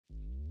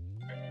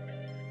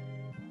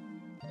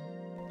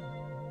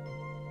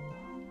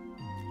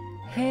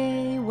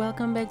Hey,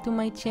 welcome back to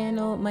my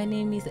channel. My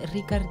name is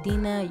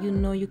Ricardina. You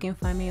know you can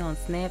find me on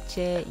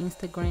Snapchat,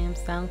 Instagram,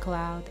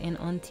 SoundCloud, and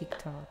on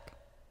TikTok.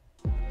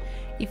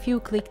 If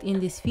you clicked in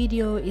this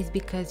video, it's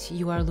because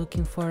you are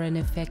looking for an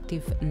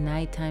effective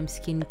nighttime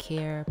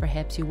skincare.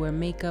 Perhaps you wear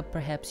makeup,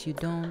 perhaps you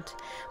don't.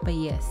 But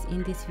yes,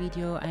 in this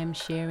video, I am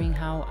sharing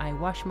how I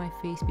wash my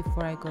face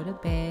before I go to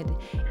bed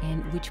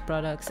and which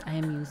products I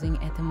am using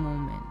at the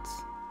moment.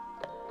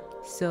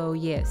 So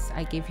yes,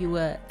 I gave you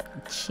a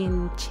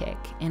chin check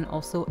and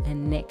also a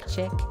neck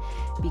check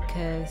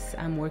because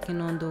I'm working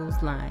on those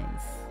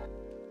lines.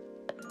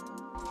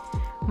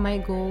 My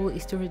goal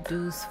is to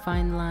reduce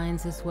fine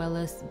lines as well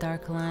as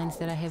dark lines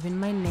that I have in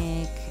my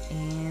neck,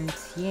 and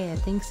yeah,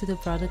 thanks to the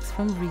products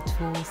from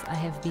Rituals, I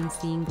have been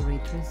seeing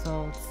great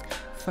results.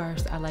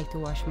 First, I like to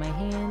wash my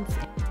hands.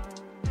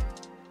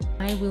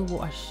 I will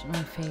wash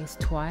my face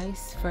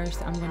twice.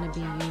 First, I'm gonna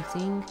be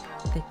using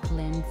the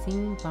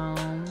cleansing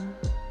balm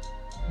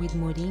with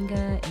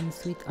moringa and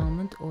sweet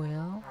almond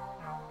oil.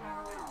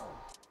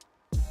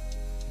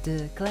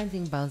 The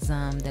cleansing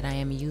balsam that I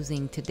am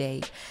using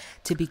today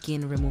to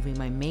begin removing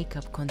my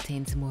makeup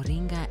contains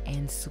moringa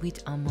and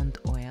sweet almond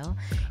oil,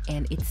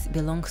 and it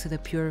belongs to the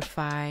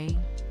Purify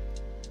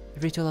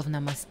Ritual of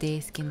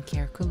Namaste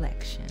skincare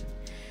collection.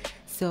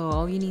 So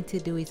all you need to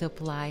do is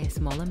apply a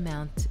small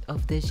amount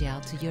of the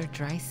gel to your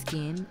dry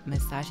skin,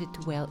 massage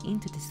it well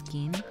into the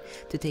skin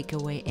to take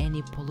away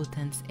any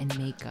pollutants and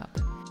makeup.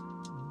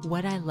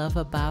 What I love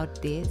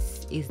about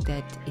this is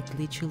that it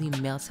literally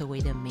melts away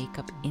the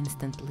makeup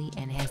instantly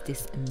and has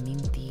this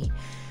minty,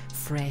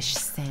 fresh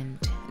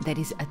scent that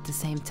is at the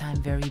same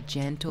time very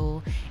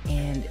gentle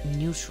and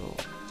neutral.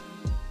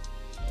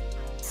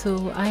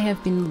 So I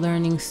have been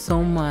learning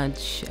so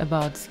much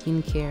about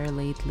skincare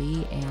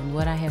lately, and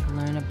what I have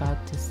learned about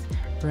this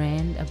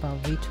brand,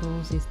 about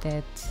Rituals, is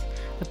that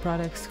the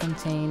products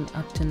contain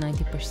up to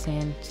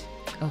 90%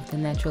 of the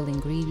natural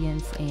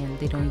ingredients and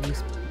they don't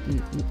use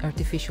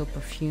artificial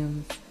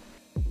perfumes.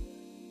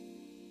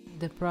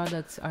 The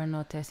products are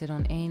not tested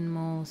on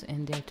animals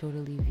and they're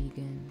totally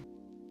vegan.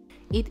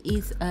 It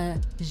is a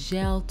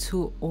gel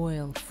to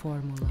oil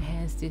formula. It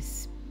has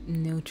this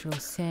neutral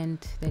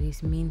scent that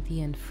is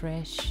minty and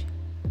fresh,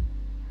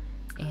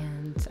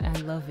 and I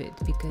love it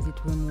because it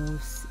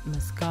removes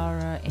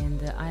mascara and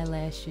the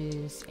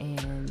eyelashes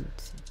and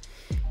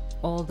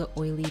all the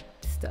oily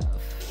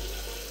stuff.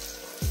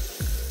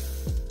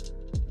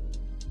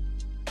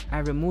 I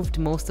removed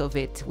most of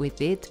it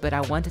with it, but I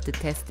wanted to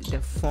test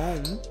the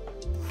foam.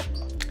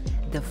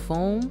 The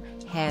foam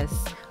has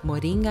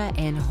moringa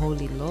and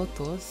holy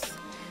lotus,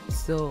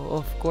 so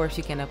of course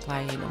you can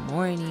apply it in the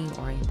morning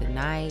or in the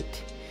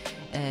night.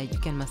 You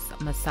can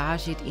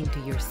massage it into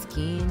your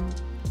skin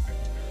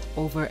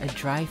over a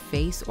dry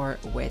face or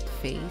wet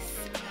face.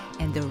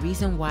 And the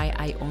reason why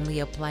I only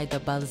applied the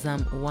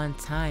balsam one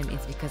time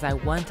is because I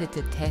wanted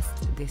to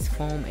test this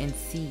foam and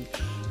see,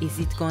 is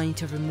it going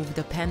to remove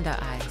the panda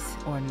eyes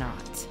or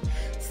not?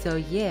 So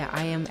yeah,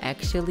 I am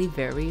actually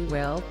very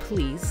well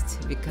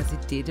pleased because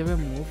it did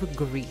remove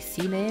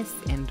greasiness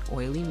and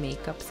oily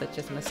makeup such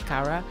as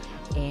mascara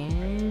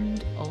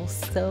and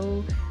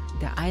also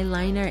the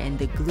eyeliner and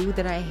the glue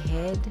that I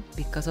had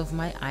because of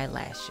my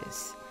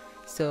eyelashes.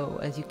 So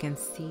as you can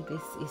see,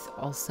 this is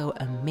also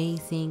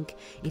amazing.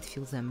 It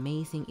feels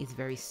amazing. It's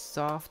very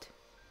soft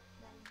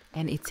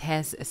and it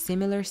has a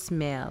similar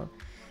smell,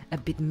 a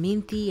bit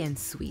minty and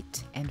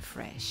sweet and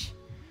fresh.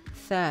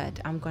 Third,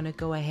 I'm gonna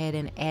go ahead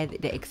and add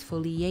the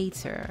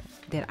exfoliator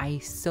that I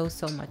so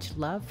much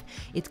love.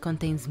 It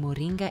contains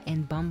moringa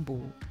and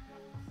bamboo.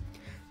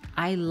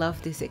 I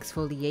love this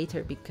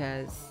exfoliator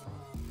because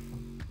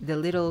the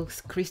little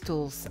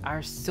crystals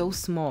are so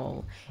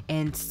small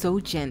and so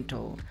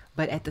gentle,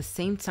 but at the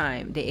same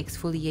time they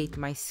exfoliate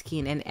my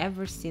skin. And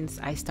ever since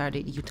I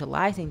started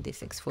utilizing this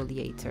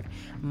exfoliator,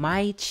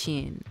 my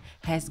chin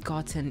has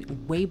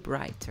gotten way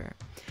brighter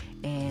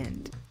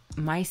and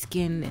my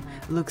skin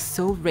looks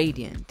so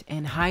radiant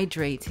and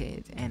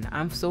hydrated, and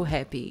I'm so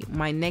happy.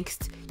 My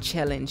next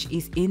challenge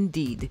is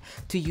indeed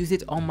to use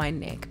it on my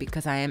neck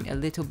because I am a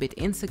little bit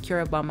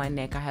insecure about my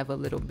neck. I have a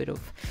little bit of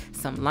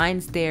some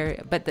lines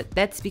there, but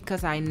that's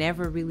because I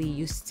never really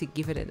used to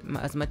give it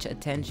as much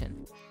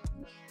attention.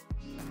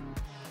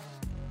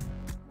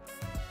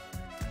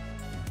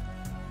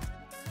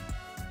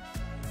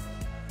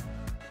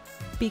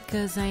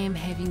 Because I am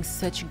having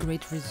such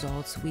great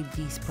results with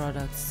these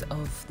products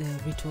of the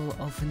Ritual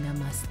of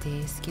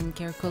Namaste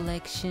skincare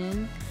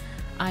collection,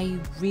 I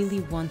really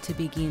want to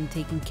begin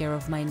taking care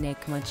of my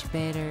neck much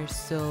better.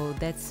 So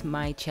that's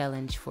my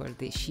challenge for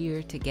this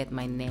year, to get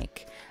my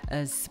neck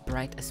as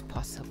bright as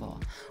possible.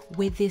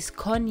 With this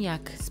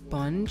Konjac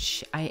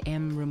sponge, I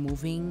am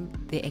removing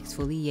the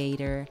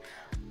exfoliator.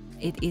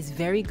 It is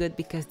very good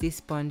because this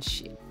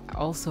sponge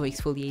also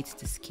exfoliates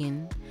the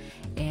skin,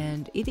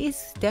 and it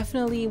is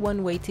definitely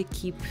one way to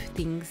keep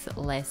things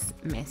less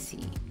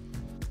messy.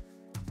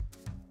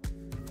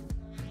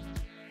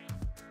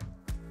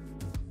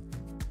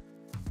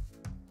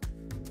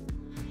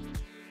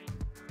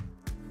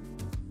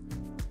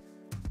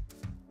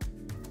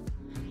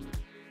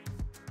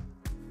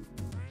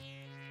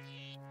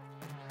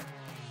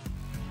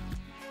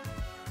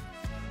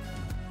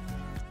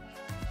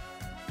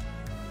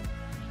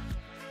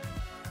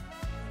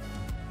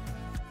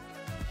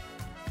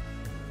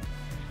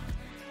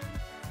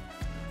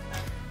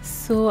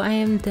 So I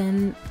am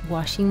done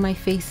washing my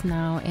face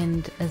now,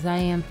 and as I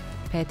am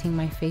patting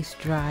my face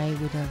dry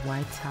with a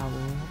white towel,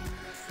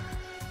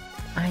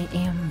 I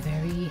am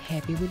very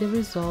happy with the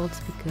results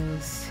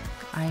because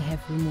I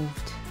have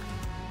removed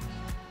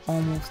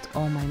almost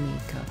all my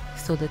makeup.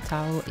 So the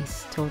towel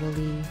is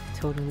totally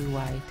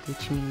white,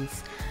 which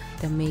means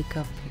the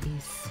makeup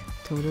is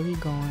totally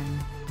gone,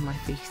 my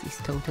face is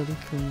totally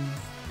clean,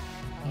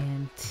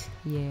 and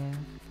yeah,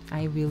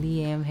 I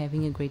really am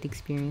having a great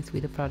experience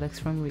with the products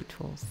from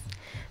Rituals.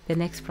 The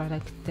next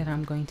product that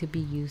I'm going to be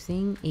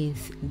using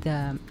is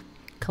the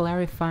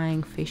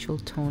clarifying facial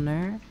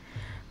toner,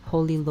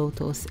 Holy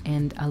Lotus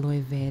and Aloe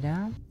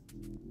Vera.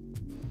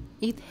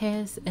 It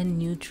has a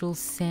neutral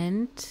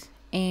scent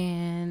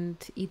and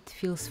it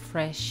feels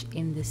fresh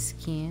in the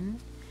skin.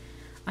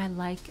 I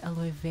like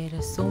aloe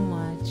vera so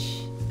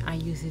much. I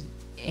use it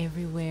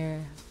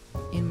everywhere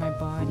in my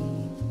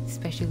body,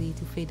 especially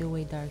to fade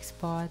away dark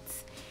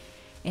spots,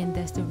 and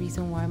that's the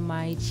reason why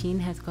my chin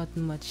has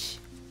gotten much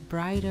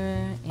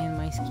brighter and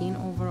my skin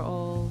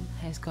overall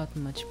has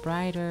gotten much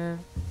brighter.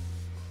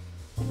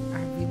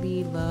 I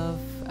really love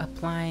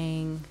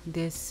applying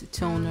this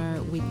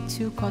toner with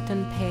 2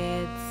 cotton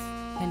pads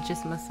and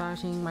just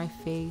massaging my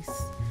face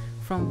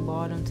from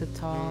bottom to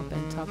top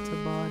and top to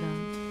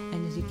bottom.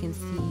 And as you can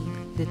see,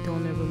 the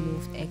toner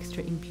removed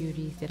extra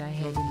impurities that I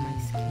had in my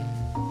skin.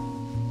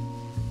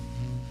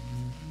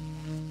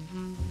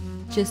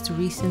 Just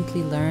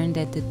recently learned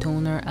that the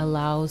toner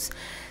allows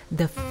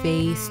the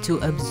face to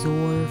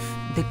absorb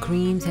the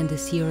creams and the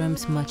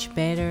serums much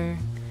better.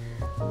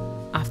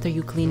 After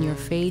you clean your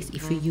face,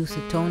 if you use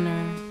a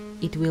toner,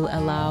 it will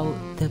allow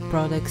the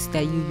products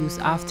that you use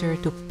after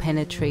to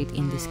penetrate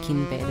in the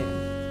skin better.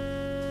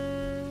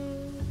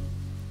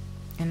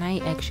 And I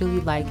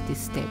actually like this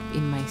step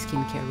in my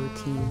skincare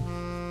routine.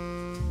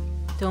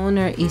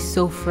 Toner is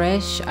so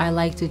fresh, I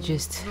like to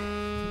just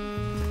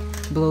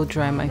blow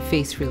dry my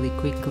face really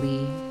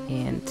quickly.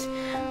 And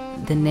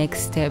the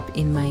next step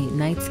in my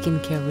night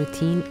skincare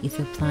routine is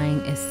applying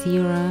a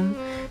serum.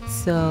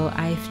 So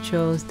I've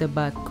chose the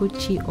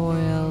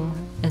Bakuchiol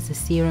as a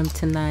serum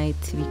tonight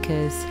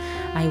because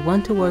I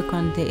want to work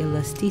on the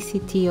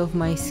elasticity of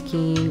my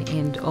skin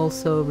and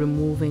also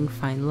removing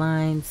fine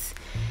lines.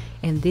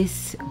 And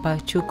this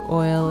Bakuchiol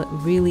oil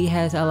really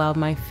has allowed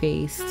my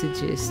face to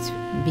just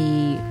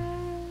be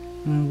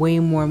way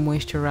more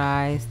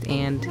moisturized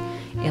and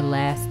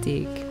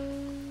elastic.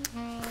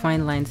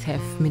 Fine lines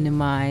have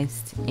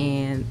minimized,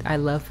 and I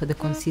love the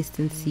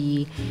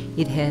consistency.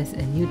 It has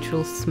a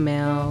neutral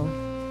smell.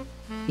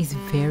 It's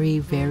very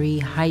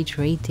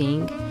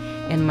hydrating,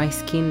 and my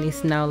skin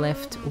is now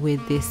left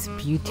with this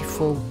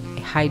beautiful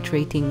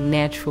hydrating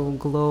natural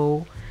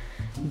glow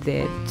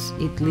that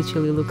it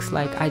literally looks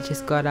like I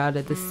just got out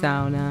of the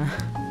sauna.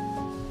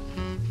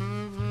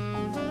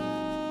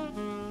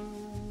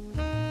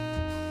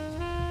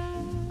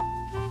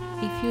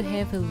 If you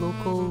have a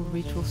local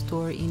ritual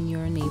store in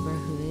your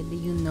neighborhood,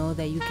 you know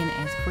that you can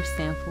ask for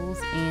samples,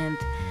 and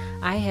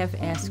I have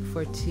asked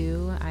for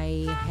 2.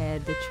 I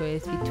had the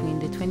choice between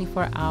the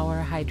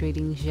 24-hour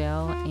hydrating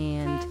gel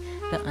and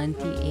the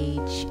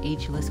anti-age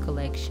ageless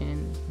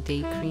collection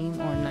day cream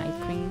or night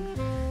cream.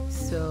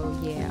 So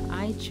yeah,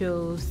 I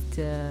chose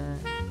the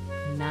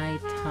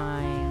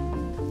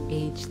nighttime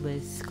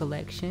ageless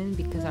collection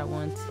because I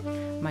want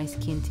my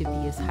skin to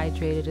be as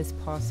hydrated as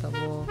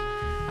possible.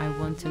 I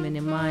want to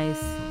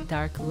minimize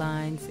dark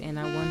lines and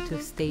I want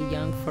to stay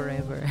young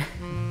forever.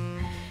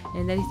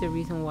 And that is the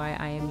reason why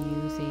I am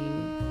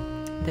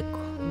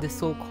using the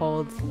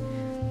so-called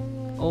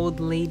old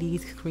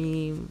ladies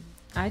cream.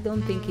 I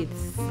don't think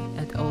it's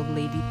an old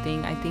lady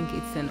thing. I think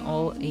it's an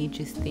all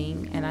ages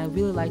thing, and I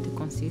really like the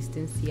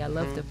consistency. I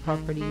love the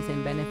properties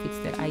and benefits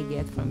that I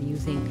get from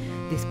using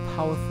this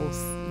powerful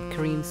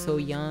cream so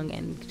young,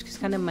 and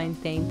just kind of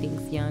maintain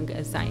things young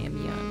as I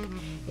am young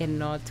and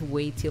not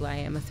wait till I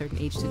am a certain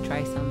age to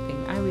try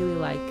something. I really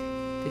like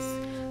this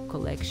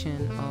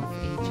collection of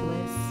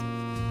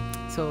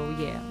ageless. So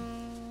yeah,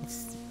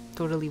 it's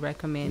totally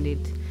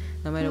recommended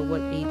no matter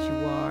what age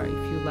you are.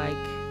 If you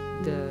like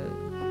the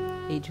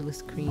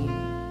ageless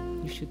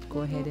cream, you should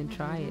go ahead and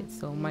try it.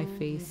 So my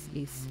face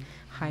is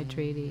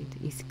hydrated,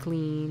 is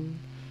clean,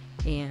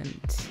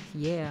 and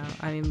yeah,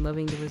 I'm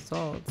loving the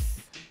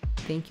results.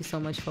 Thank you so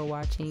much for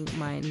watching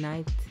my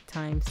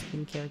nighttime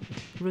skincare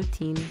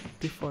routine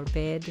before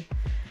bed.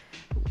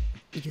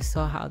 You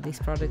saw how these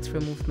products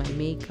removed my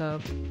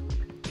makeup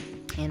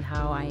and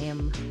how I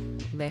am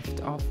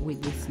left off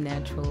with this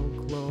natural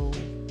glow.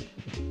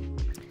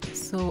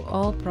 So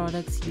all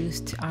products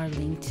used are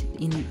linked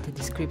in the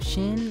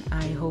description.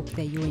 I hope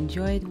that you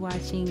enjoyed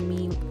watching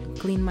me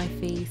clean my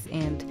face,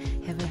 and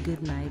have a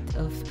good night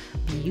of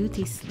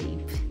beauty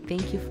sleep.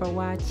 Thank you for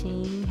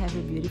watching. Have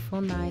a beautiful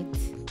night.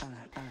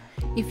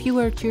 If you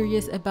were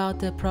curious about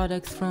the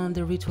products from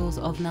the Rituals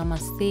of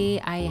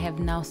Namaste, I have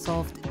now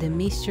solved the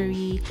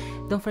mystery.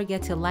 Don't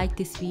forget to like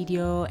this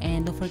video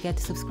and don't forget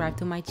to subscribe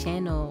to my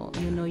channel.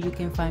 You know you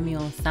can find me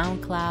on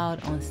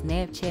SoundCloud, on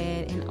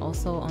Snapchat, and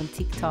also on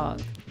TikTok.